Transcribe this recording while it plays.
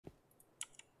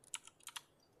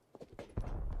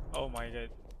Oh my god,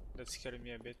 that scared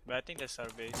me a bit. But I think that's our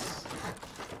base. Is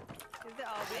it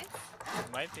our base?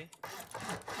 It might be.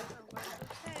 I'm going to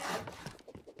check.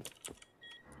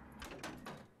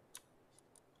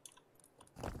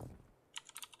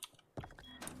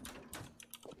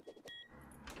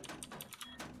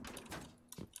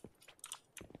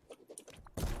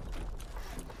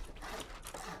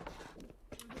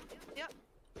 Yep.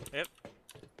 Yep.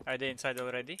 Are they inside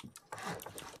already?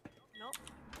 Nope.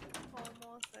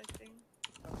 Almost, I think.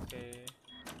 Okay.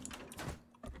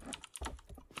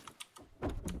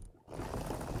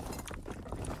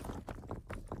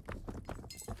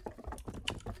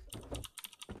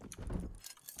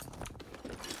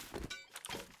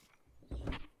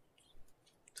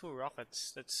 Two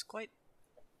rockets. That's quite.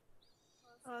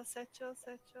 Satchel.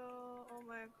 Oh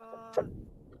my god.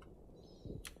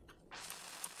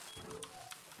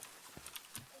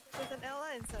 There's an Ella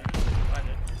inside. Find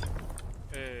it.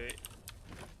 Wait.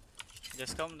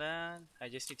 Just calm down. I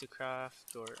just need to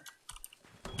craft door.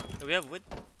 Do we have wood?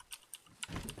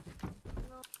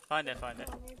 No. Find it.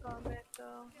 Only got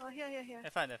metal. Oh, here. I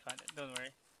find it. Don't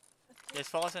worry. Just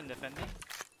focus on defending.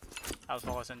 I'll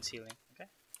focus on sealing. Okay.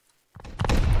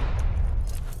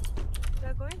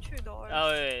 They're going through doors.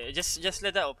 Oh wait. Just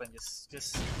let that open.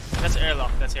 Just. That's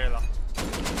airlock.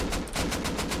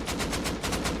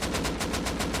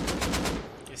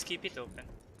 Just keep it open.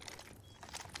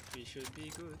 We should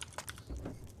be good.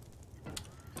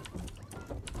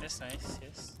 That's nice.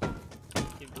 Yes.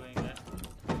 Keep doing that.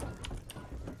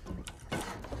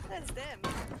 That's them.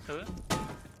 Who?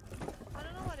 I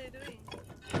don't know what they're doing.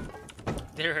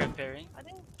 They're repairing. I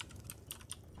think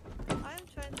I'm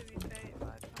trying to repair it, but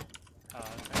I can't. Oh,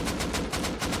 okay.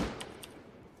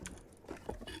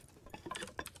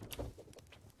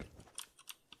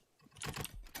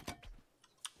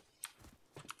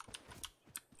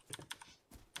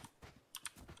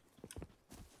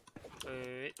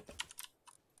 Wait.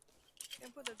 Can you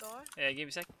put the door? Yeah, give me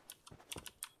a sec.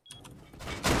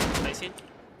 I see.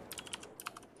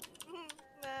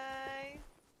 Nice.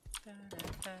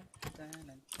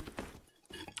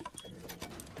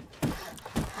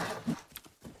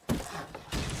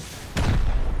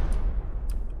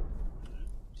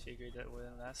 Figured that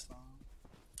wouldn't last long.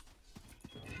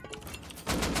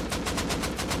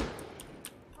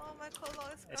 Oh, my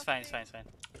color is It's fine.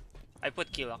 I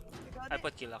put key lock. You got I it?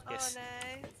 put key lock, yes. Oh,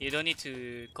 nice. You don't need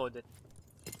to code it.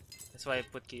 That's why I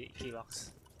put key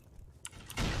locks.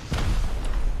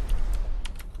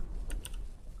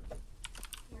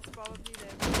 It's probably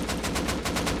them.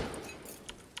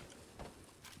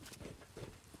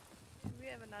 We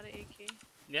have another AK.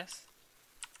 Yes.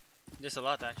 There's a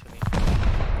lot actually.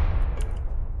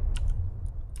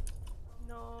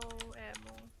 No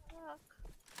ammo. Fuck.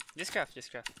 Just craft.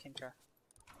 Can craft.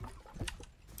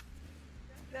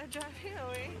 They're driving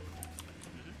away.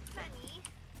 Funny.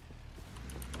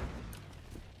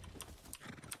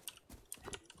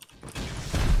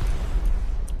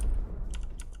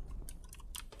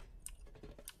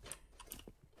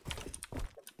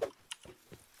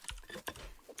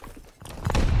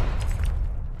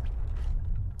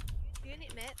 Do you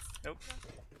need meds? Nope.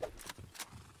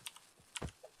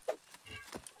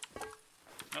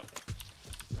 Nope.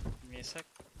 Give me a sec.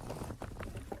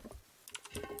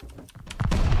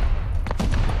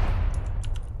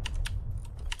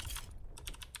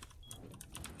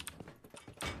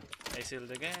 I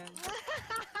sealed again.